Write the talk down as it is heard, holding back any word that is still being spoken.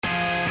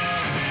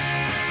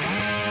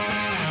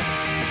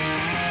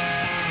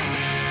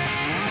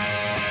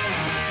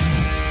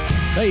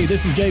Hey,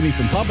 this is Jamie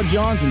from Papa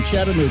John's in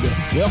Chattanooga.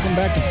 Welcome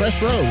back to Press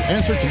Row.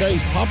 Answer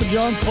today's Papa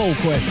John's poll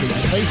question on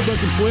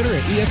Facebook and Twitter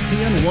at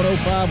ESPN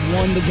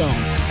 1051 The Zone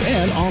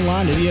and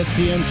online at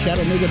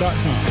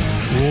ESPNChattanooga.com.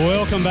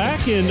 Welcome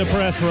back into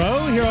Press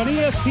Row here on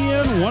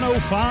ESPN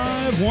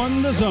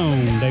 1051 The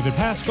Zone. David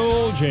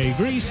Pascal, Jay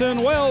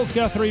Greason, Wells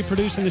Guthrie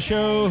producing the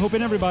show.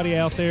 Hoping everybody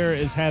out there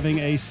is having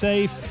a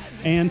safe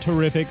and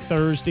terrific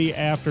Thursday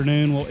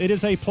afternoon. Well, it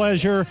is a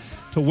pleasure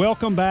to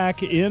welcome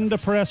back into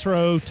Press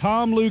Row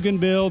Tom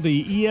Luginbill,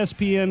 the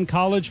ESPN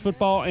college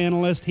football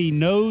analyst. He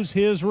knows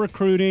his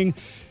recruiting.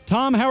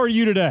 Tom, how are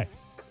you today?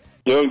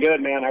 Doing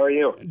good, man. How are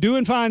you?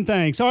 Doing fine,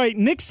 thanks. All right,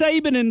 Nick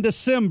Saban in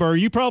December,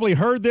 you probably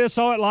heard this,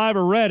 saw it live,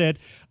 or read it.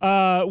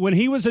 When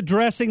he was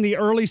addressing the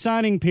early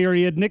signing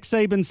period, Nick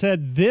Saban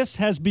said, this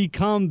has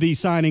become the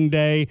signing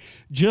day,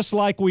 just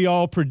like we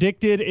all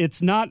predicted.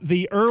 It's not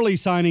the early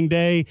signing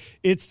day,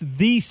 it's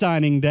the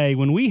signing day.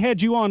 When we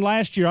had you on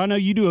last year, I know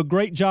you do a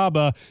great job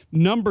of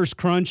numbers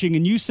crunching,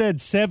 and you said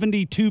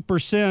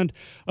 72%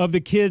 of the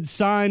kids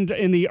signed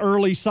in the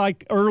early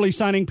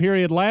signing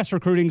period last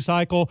recruiting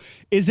cycle.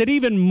 Is it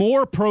even more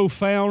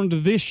profound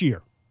this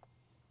year?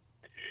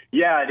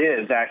 Yeah, it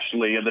is,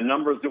 actually. The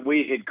numbers that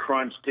we had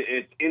crunched,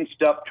 it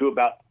inched up to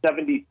about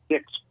 76%.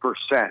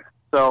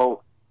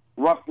 So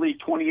roughly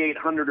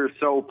 2,800 or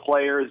so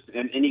players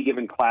in any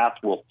given class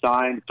will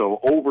sign. So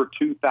over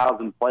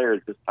 2,000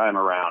 players this time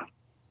around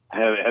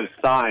have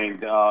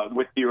signed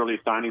with the early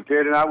signing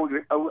period. And I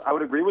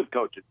would agree with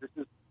coaches.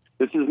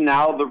 This is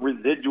now the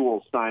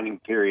residual signing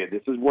period.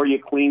 This is where you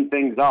clean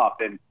things up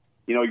and,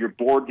 you know, your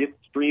board gets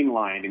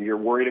streamlined and you're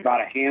worried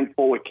about a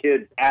handful of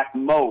kids at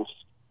most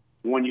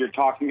when you're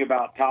talking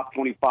about top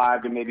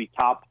 25 to maybe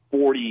top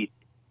 40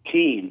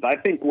 teams. I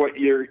think what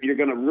you're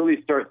going to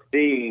really start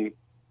seeing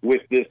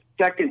with this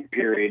second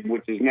period,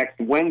 which is next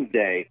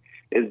Wednesday,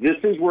 is this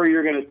is where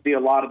you're going to see a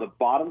lot of the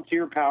bottom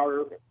tier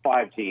Power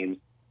 5 teams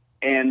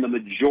and the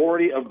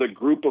majority of the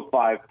group of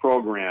 5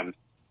 programs.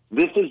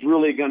 This is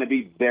really going to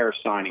be their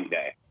signing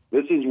day.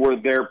 This is where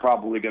they're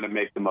probably going to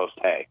make the most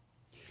hay.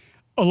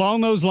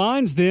 Along those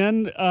lines,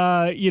 then,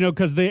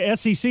 because the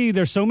SEC,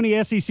 there's so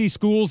many SEC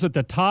schools at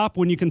the top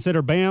when you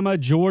consider Bama,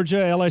 Georgia,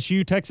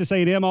 LSU, Texas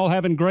A&M, all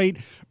having great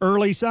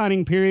early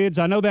signing periods.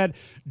 I know that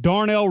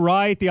Darnell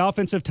Wright, the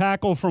offensive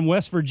tackle from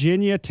West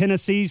Virginia,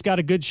 Tennessee's got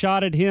a good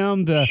shot at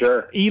him.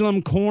 The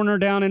Elam corner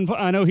down in,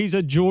 I know he's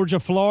a Georgia,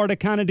 Florida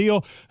kind of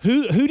deal.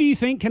 Who do you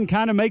think can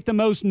kind of make the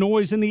most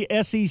noise in the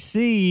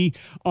SEC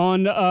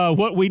on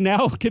what we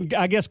now can,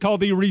 I guess, call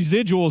the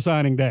residual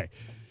signing day?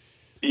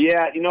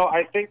 Yeah,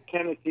 I think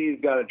Tennessee's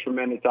got a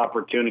tremendous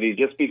opportunity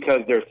just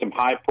because there's some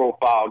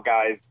high-profile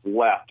guys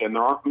left, and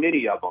there aren't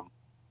many of them,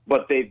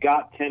 but they've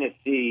got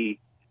Tennessee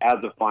as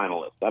a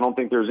finalist. I don't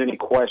think there's any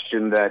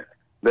question that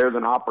there's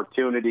an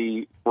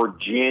opportunity for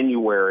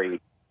January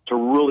to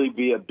really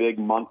be a big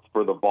month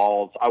for the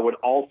Vols. I would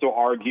also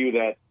argue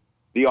that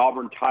the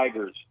Auburn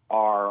Tigers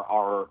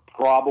are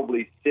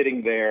probably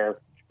sitting there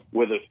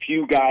with a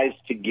few guys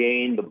to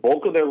gain the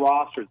bulk of their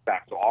rosters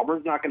back, so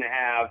Auburn's not going to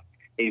have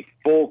a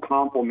full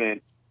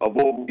complement of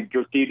what we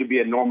perceive to be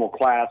a normal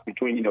class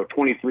between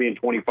 23 and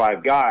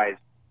 25 guys,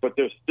 but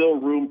there's still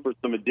room for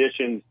some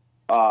additions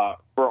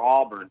for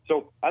Auburn.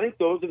 So I think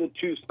those are the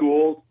two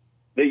schools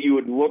that you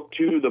would look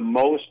to the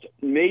most.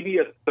 Maybe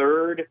a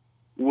third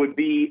would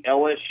be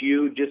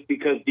LSU, just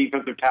because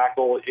defensive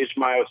tackle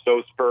Ishmael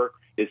Sosper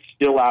is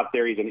still out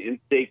there. He's an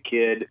in-state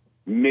kid.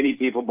 Many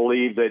people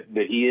believe that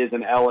he is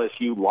an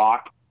LSU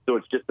lock, so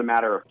it's just a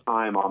matter of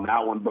time on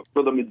that one. But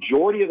for the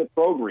majority of the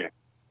program,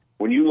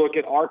 when you look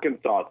at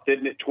Arkansas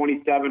sitting at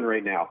 27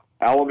 right now,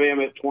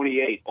 Alabama at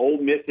 28, Ole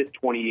Miss at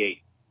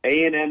 28,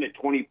 A&M at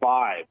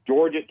 25,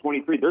 Georgia at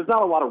 23, there's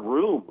not a lot of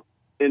room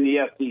in the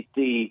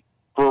SEC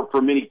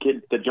for many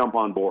kids to jump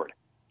on board.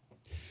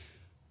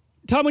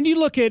 Tom, when you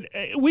look at,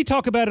 we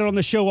talk about it on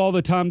the show all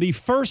the time, the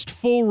first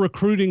full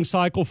recruiting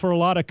cycle for a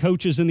lot of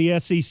coaches in the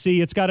SEC,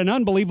 it's got an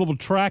unbelievable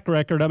track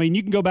record. I mean,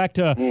 you can go back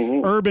to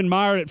Urban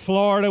Meyer at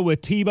Florida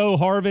with Tebow,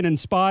 Harvin, and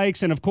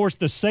Spikes, and, of course,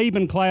 the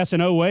Saban class in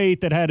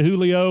 2008 that had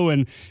Julio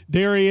and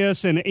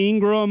Darius and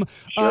Ingram.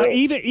 Sure.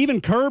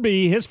 Even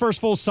Kirby, his first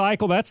full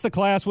cycle, that's the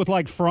class with,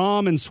 like,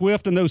 Fromm and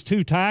Swift and those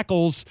two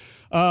tackles,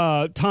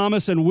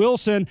 Thomas and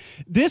Wilson.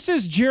 This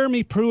is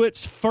Jeremy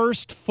Pruitt's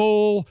first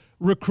full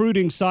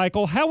recruiting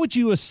cycle. How would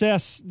you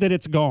assess that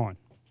it's gone?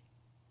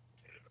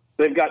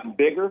 They've gotten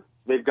bigger,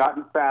 they've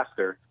gotten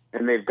faster,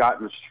 and they've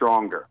gotten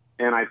stronger.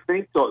 And I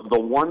think the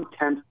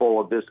one-tenthful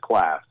of this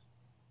class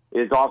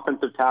is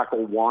offensive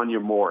tackle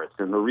Wanya Morris.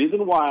 And the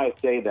reason why I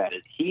say that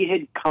is he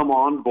had come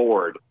on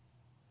board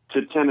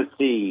to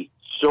Tennessee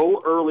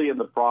so early in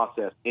the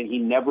process, and he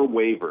never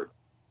wavered.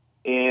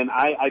 And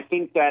I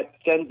think that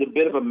sends a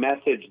bit of a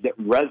message that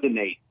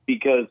resonates,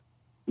 because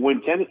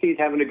when Tennessee's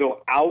having to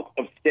go out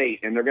of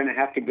state and they're going to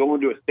have to go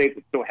into a state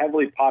that's so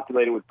heavily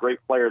populated with great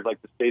players like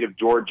the state of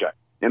Georgia,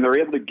 and they're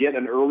able to get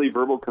an early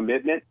verbal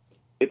commitment,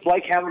 it's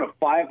like having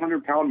a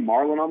 500-pound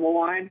marlin on the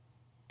line,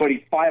 but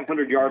he's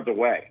 500 yards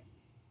away.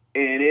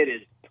 And it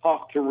is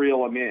tough to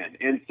reel him in.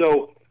 And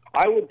so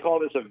I would call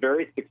this a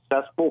very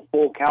successful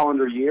full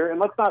calendar year. And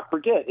let's not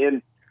forget,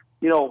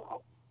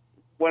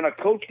 when a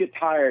coach gets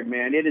hired,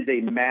 man, it is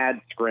a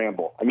mad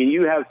scramble. I mean,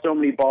 you have so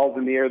many balls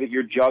in the air that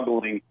you're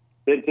juggling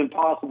that it's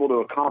impossible to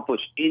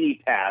accomplish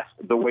any task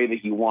the way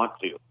that you want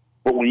to.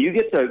 But when you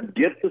get to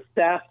get the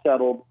staff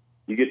settled,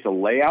 you get to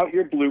lay out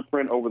your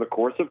blueprint over the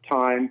course of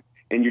time,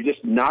 and you're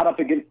just not up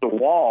against the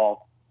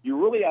wall,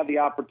 you really have the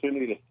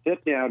opportunity to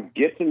sit down,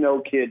 get to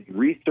know kids,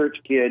 research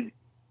kids,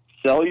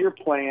 sell your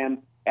plan,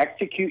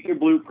 execute your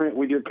blueprint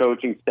with your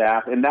coaching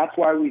staff. And that's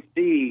why we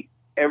see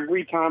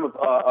every time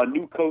a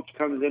new coach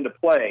comes into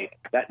play,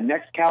 that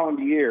next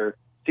calendar year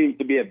seems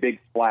to be a big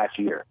splash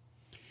year.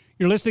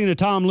 You're listening to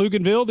Tom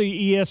Luginbill,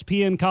 the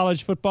ESPN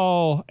college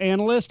football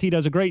analyst. He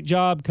does a great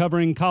job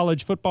covering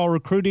college football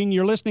recruiting.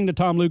 You're listening to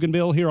Tom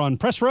Luginbill here on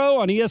Press Row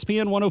on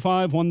ESPN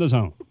 105.1 The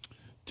Zone.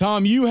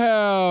 Tom, you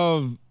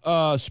have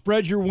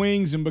spread your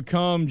wings and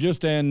become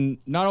just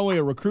not only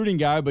a recruiting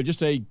guy, but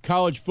just a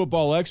college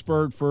football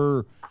expert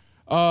for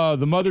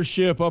the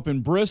mothership up in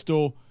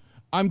Bristol.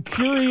 I'm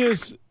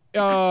curious,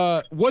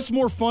 what's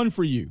more fun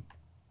for you,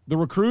 the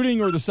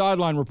recruiting or the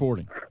sideline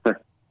reporting?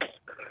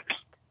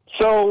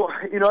 So,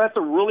 that's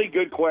a really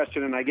good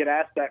question, and I get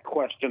asked that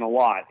question a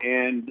lot.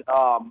 And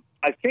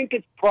I think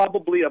it's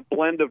probably a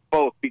blend of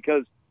both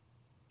because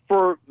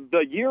for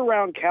the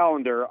year-round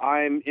calendar,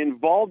 I'm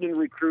involved in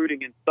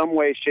recruiting in some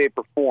way, shape,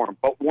 or form.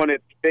 But when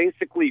it's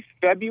basically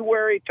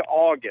February to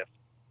August,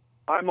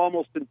 I'm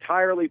almost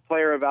entirely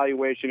player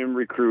evaluation and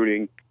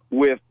recruiting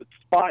with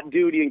spot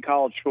duty in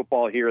college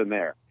football here and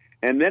there.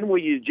 And then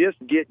when you just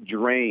get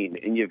drained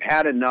and you've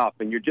had enough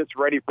and you're just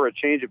ready for a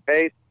change of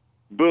pace,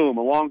 boom,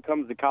 along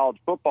comes the college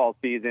football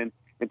season.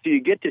 And so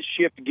you get to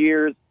shift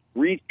gears,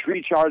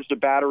 recharge the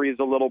batteries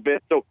a little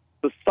bit. So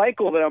the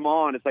cycle that I'm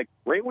on, it's like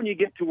right when you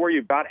get to where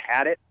you've about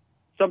had it,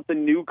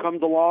 something new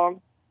comes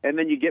along, and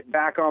then you get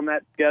back on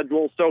that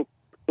schedule. So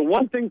the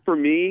one thing for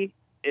me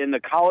in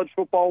the college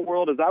football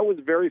world is I was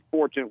very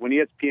fortunate when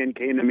ESPN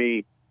came to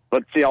me.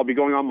 Let's see, I'll be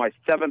going on my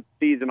 7th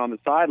season on the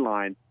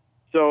sideline.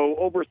 So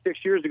over 6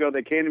 years ago,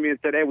 they came to me and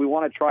said, hey, we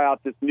want to try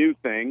out this new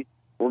thing.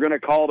 We're going to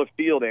call it a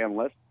field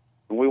analyst,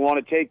 and we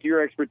want to take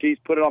your expertise,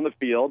 put it on the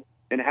field,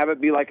 and have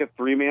it be like a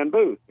 3-man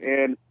booth.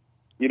 And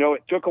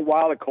it took a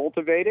while to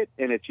cultivate it,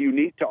 and it's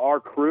unique to our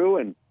crew,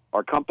 and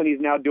our company's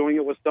now doing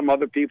it with some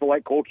other people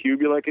like Cole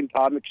Kubulik and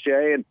Todd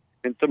McShay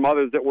and some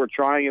others that we're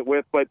trying it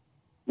with. But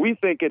we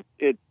think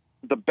it's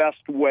the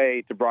best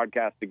way to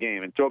broadcast the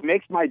game. And so it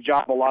makes my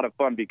job a lot of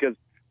fun because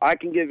I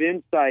can give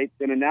insights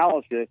and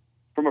analysis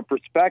from a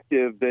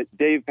perspective that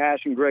Dave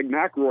Pash and Greg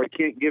McElroy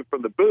can't give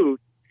from the booth.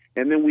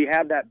 And then we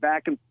have that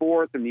back and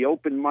forth and the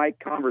open mic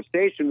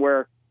conversation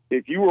where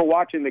if you were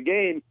watching the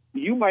game,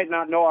 you might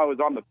not know I was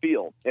on the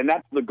field. And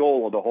that's the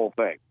goal of the whole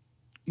thing.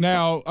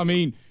 Now, I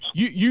mean,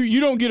 you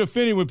don't get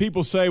offended when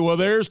people say, well,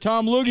 there's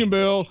Tom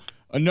Luginbill,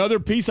 another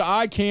piece of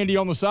eye candy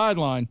on the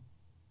sideline.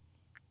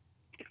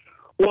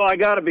 Well, I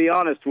got to be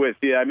honest with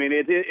you. I mean,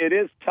 it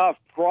is tough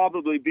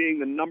probably being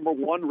the number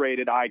 1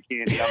 rated eye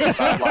candy on the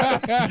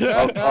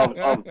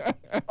sideline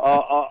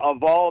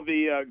of all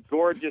the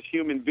gorgeous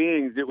human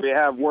beings that we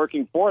have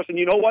working for us. And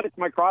you know what? It's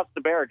my cross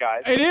to bear,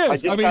 guys. It is. I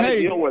just got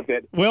to deal with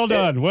it. Well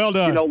done. Well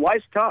done.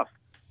 Life's tough.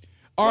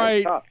 All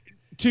right.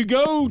 To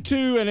go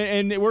to,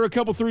 and we're a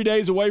couple, 3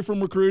 days away from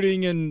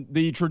recruiting and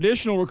the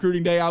traditional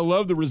recruiting day. I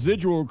love the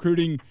residual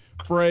recruiting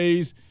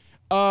phrase.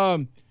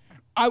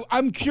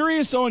 I'm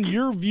curious on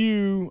your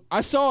view.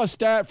 I saw a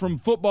stat from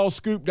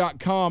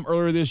footballscoop.com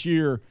earlier this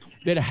year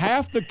that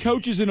half the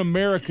coaches in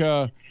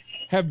America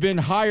have been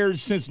hired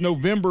since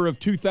November of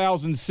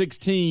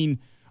 2016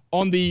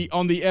 on the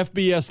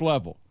FBS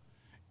level.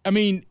 I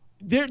mean,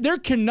 there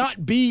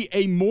cannot be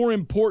a more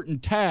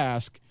important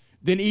task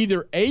than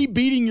either A,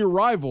 beating your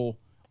rival,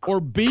 or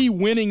B,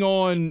 winning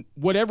on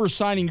whatever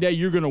signing day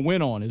you're going to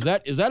win on. Is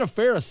that a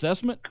fair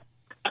assessment?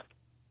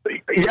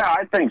 Yeah,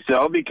 I think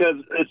so, because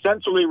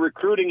essentially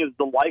recruiting is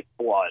the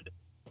lifeblood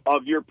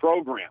of your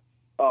program.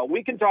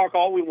 We can talk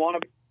all we want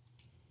about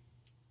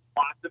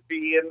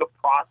philosophy and the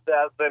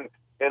process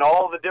and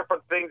all the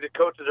different things that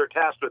coaches are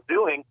tasked with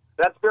doing.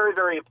 That's very,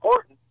 very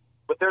important.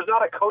 But there's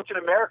not a coach in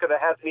America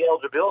that has any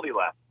eligibility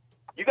left.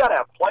 You got to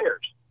have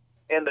players.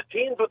 And the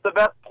teams with the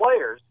best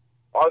players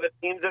are the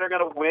teams that are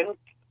going to win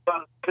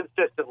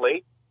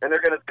consistently, and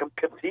they're going to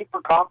compete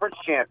for conference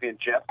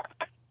championships.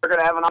 They're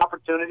going to have an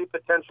opportunity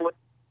potentially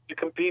to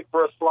compete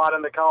for a slot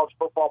in the college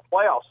football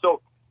playoffs.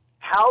 So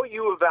how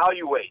you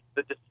evaluate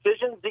the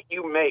decisions that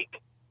you make,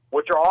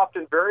 which are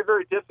often very,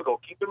 very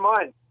difficult. Keep in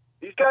mind,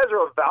 these guys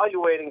are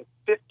evaluating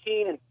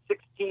 15 and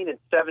 16 and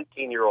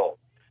 17-year-olds,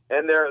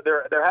 and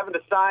they're having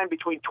to sign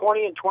between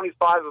 20 and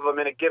 25 of them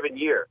in a given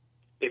year.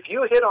 If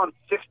you hit on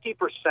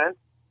 60%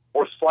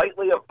 or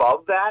slightly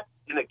above that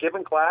in a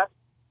given class,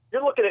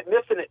 you're looking at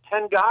missing at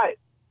 10 guys.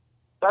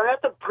 So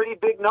that's a pretty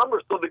big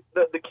number. So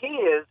the key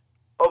is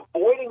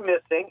avoiding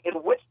missing,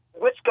 and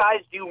which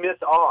guys do you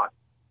miss on?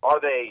 Are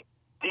they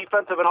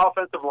defensive and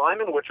offensive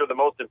linemen, which are the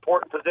most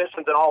important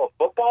positions in all of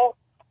football?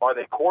 Are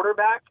they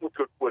quarterbacks, which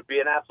would be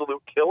an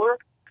absolute killer?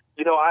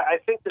 I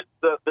think that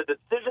the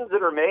decisions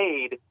that are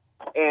made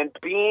and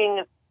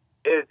being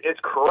as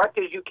correct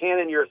as you can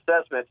in your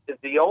assessments is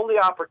the only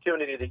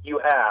opportunity that you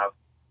have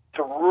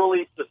to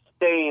really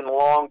sustain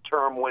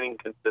long-term winning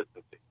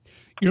consistency.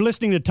 You're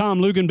listening to Tom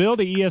Luginbill,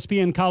 the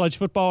ESPN college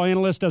football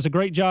analyst, does a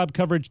great job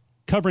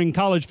covering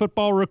college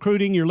football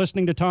recruiting. You're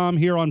listening to Tom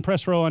here on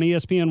Press Row on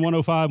ESPN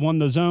 105.1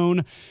 The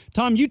Zone.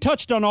 Tom, you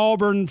touched on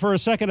Auburn for a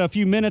second a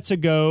few minutes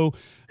ago.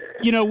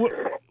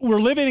 We're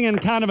living in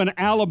kind of an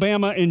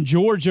Alabama and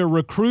Georgia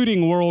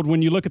recruiting world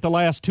when you look at the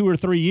last 2 or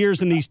 3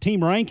 years in these team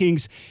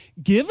rankings.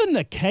 Given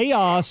the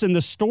chaos and the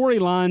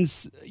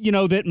storylines,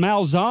 that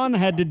Malzahn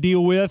had to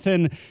deal with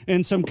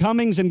and some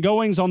comings and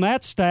goings on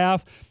that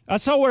staff, I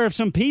saw where if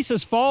some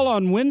pieces fall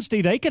on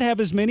Wednesday, they could have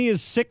as many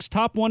as 6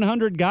 top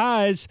 100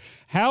 guys.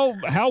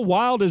 How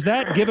wild is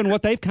that given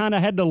what they've kind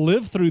of had to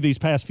live through these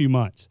past few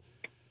months?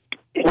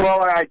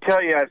 Well, I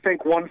tell you, I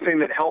think one thing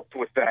that helped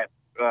with that,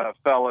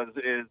 fellas,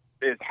 is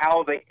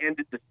how they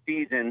ended the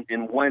season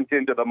and went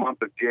into the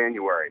month of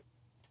January.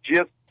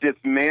 Just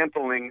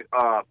dismantling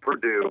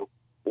Purdue,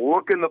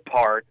 looking the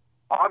part.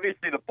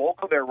 Obviously, the bulk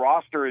of their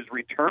roster is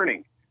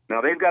returning.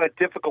 Now, they've got a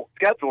difficult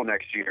schedule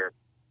next year,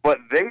 but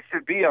they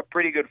should be a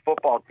pretty good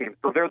football team.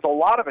 So there's a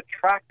lot of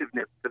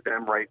attractiveness to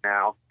them right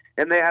now,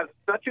 and they have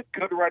such a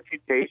good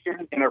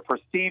reputation and are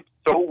perceived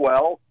so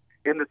well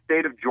in the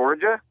state of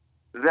Georgia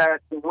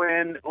that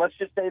when, let's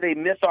just say they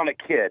miss on a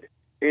kid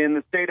in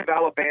the state of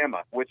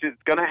Alabama, which is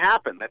going to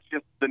happen. That's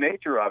just the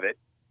nature of it.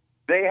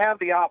 They have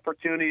the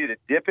opportunity to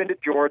dip into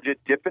Georgia,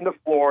 dip into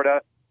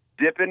Florida,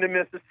 dip into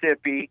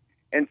Mississippi,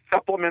 and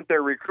supplement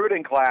their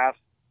recruiting class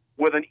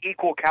with an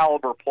equal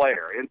caliber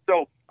player. And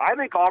so I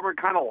think Auburn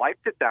kind of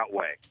liked it that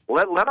way.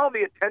 Let all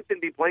the attention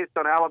be placed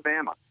on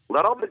Alabama.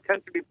 Let all the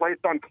attention be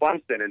placed on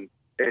Clemson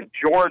and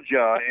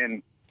Georgia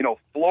and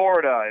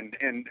Florida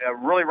and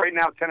really right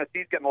now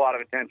Tennessee's getting a lot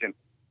of attention.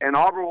 And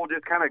Auburn will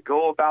just kind of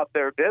go about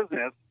their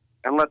business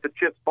and let the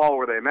chips fall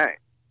where they may.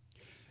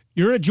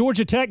 You're a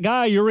Georgia Tech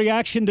guy. Your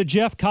reaction to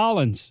Jeff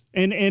Collins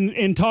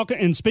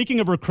and speaking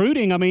of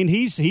recruiting, I mean,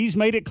 he's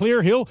made it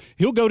clear he'll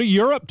go to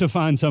Europe to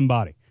find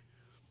somebody.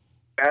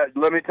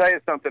 Let me tell you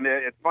something.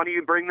 It's funny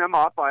you bring them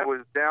up. I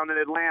was down in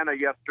Atlanta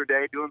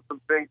yesterday doing some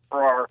things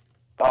for our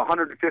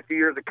 150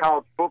 years of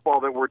college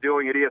football that we're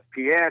doing at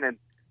ESPN,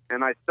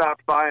 and I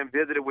stopped by and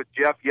visited with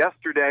Jeff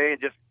yesterday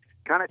and just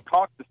kind of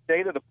talked the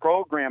state of the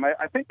program.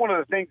 I think one of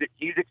the things that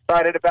he's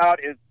excited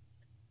about is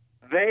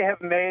they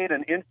have made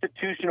an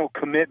institutional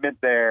commitment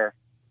there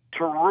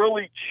to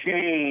really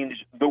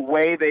change the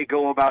way they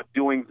go about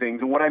doing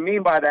things. And what I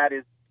mean by that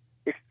is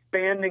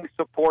expanding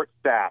support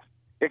staff,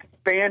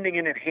 expanding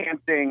and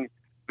enhancing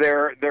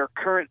their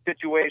current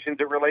situations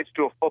that relates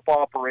to a football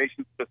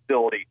operations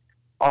facility,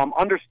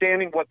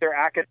 understanding what their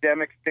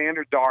academic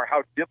standards are,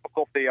 how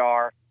difficult they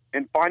are,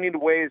 and finding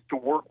ways to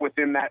work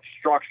within that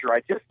structure.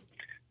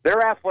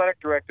 Their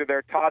athletic director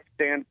there, Todd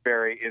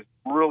Stansberry, is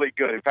really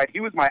good. In fact, he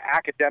was my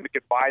academic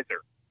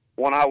advisor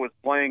when I was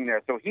playing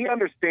there. So he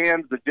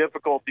understands the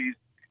difficulties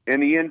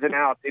and the ins and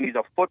outs, and he's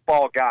a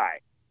football guy.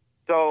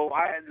 So,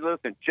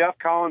 listen, Jeff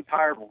Collins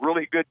hired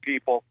really good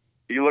people.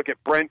 You look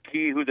at Brent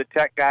Key, who's a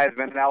Tech guy, has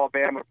been in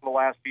Alabama for the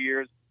last few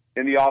years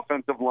in the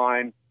offensive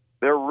line.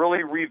 They're really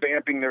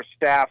revamping their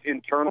staff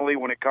internally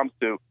when it comes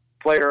to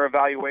player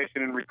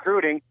evaluation and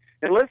recruiting.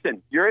 And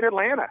listen, you're in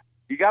Atlanta.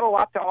 You got a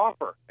lot to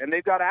offer, and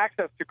they've got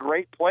access to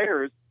great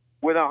players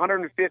with a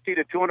 150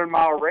 to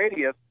 200-mile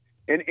radius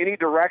in any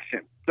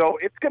direction. So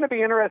it's going to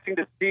be interesting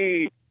to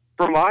see,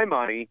 for my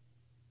money,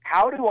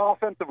 how do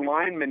offensive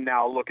linemen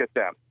now look at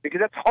them?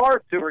 Because it's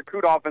hard to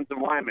recruit offensive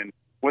linemen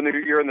when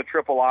you're in the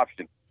triple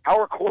option. How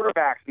are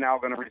quarterbacks now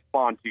going to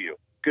respond to you?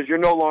 Because you're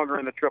no longer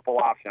in the triple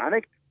option. I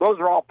think those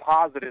are all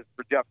positives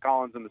for Jeff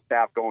Collins and the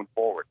staff going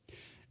forward.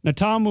 Now,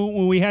 Tom,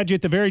 when we had you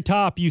at the very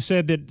top, you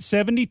said that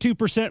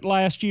 72%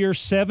 last year,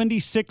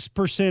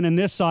 76% in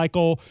this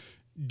cycle.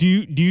 Do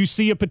you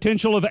see a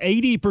potential of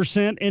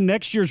 80% in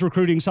next year's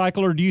recruiting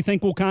cycle, or do you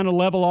think we'll kind of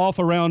level off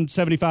around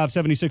 75,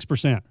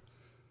 76%?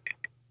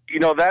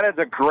 That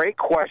is a great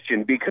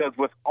question, because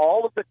with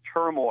all of the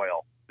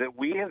turmoil that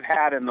we have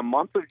had in the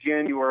month of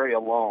January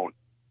alone,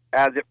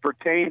 as it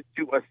pertains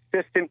to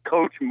assistant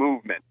coach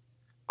movement,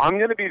 I'm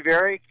going to be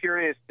very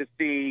curious to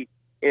see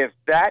if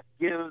that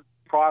gives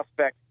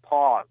prospects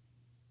pause.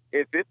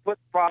 If it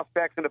puts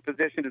prospects in a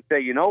position to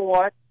say, you know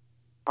what,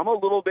 I'm a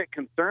little bit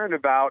concerned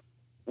about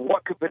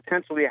what could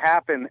potentially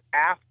happen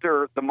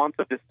after the month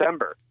of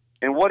December,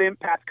 and what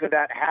impact could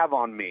that have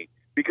on me?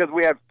 Because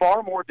we had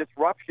far more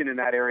disruption in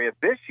that area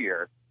this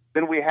year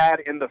than we had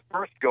in the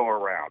first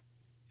go-around.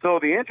 So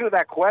the answer to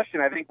that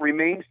question, I think,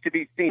 remains to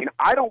be seen.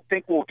 I don't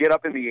think we'll get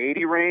up in the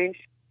 80 range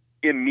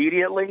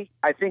immediately.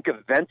 I think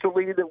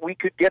eventually that we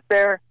could get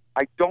there.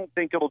 I don't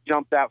think it'll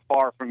jump that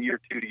far from year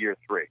 2 to year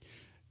 3.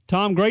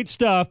 Tom, great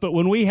stuff, but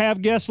when we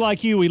have guests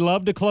like you, we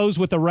love to close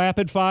with a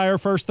rapid fire,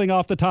 first thing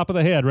off the top of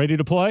the head. Ready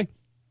to play?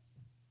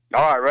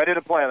 All right, ready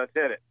to play. Let's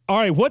hit it. All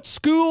right, what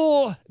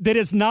school that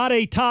is not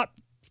a top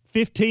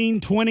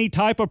 15, 20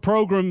 type of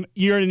program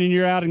year in and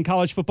year out in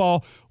college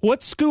football.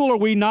 What school are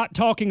we not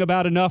talking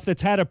about enough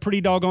that's had a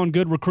pretty doggone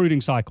good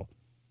recruiting cycle?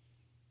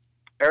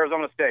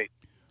 Arizona State.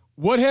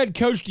 What head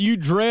coach do you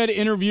dread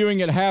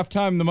interviewing at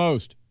halftime the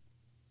most?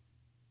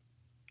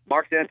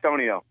 Mark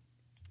D'Antonio.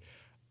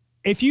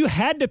 If you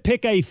had to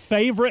pick a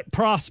favorite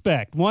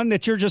prospect, one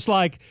that you're just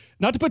like,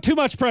 not to put too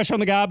much pressure on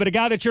the guy, but a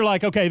guy that you're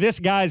like, okay, this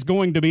guy's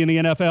going to be in the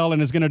NFL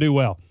and is going to do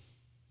well.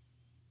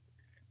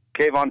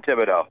 Kayvon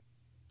Thibodeau.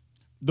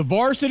 The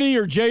varsity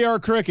or JR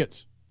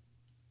Crickets?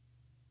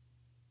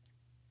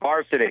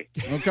 Varsity.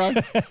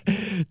 Okay.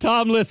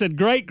 Tom, listen,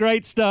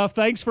 great stuff.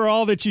 Thanks for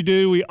all that you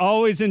do. We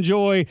always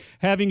enjoy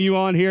having you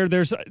on here.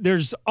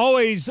 There's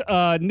always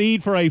a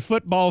need for a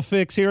football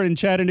fix here in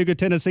Chattanooga,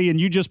 Tennessee, and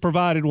you just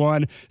provided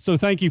one. So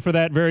thank you for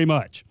that very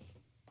much.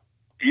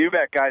 You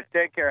bet, guys.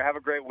 Take care. Have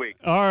a great week.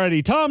 All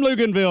righty. Tom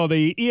Luginbill,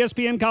 the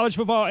ESPN college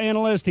football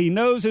analyst. He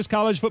knows his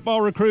college football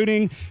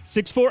recruiting.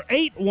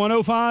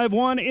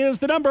 648-1051 is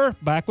the number.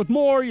 Back with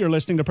more. You're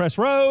listening to Press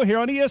Row here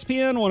on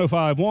ESPN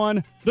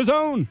 1051, The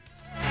Zone.